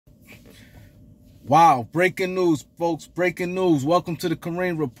Wow, breaking news, folks. Breaking news. Welcome to the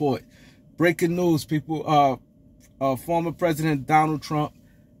Kareem Report. Breaking news, people. Former President Donald Trump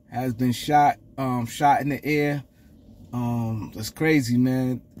has been shot in the air. That's crazy,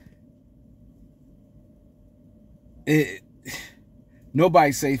 man.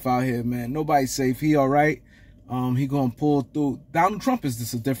 Nobody's safe out here, man. Nobody's safe. He all right. He gonna pull through. Donald Trump is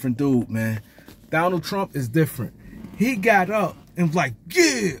just a different dude, man. Donald Trump is different. He got up and was like,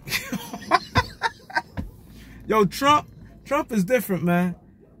 yeah. Yo, Trump is different, man.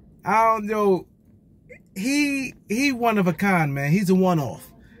 He one of a kind, man. He's a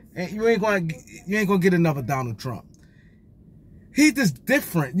one-off. And you ain't gonna get another Donald Trump. He's just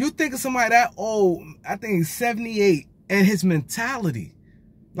different. You think of somebody that old, I think he's 78, and his mentality.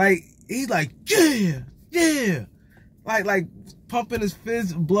 Like, he's like, yeah. Like pumping his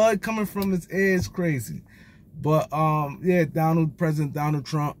fist, blood coming from his ears, crazy. But yeah, President Donald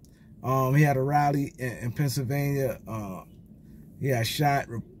Trump, he had a rally in Pennsylvania. He got shot.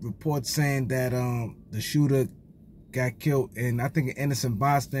 Reports saying that the shooter got killed, and I think an innocent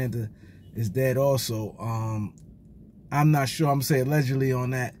bystander is dead also. I'm not sure. I'm gonna say allegedly on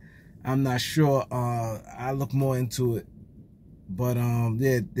that. I'm not sure. I look more into it. But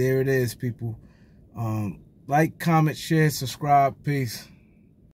yeah, there it is, people. Like, comment, share, subscribe. Peace.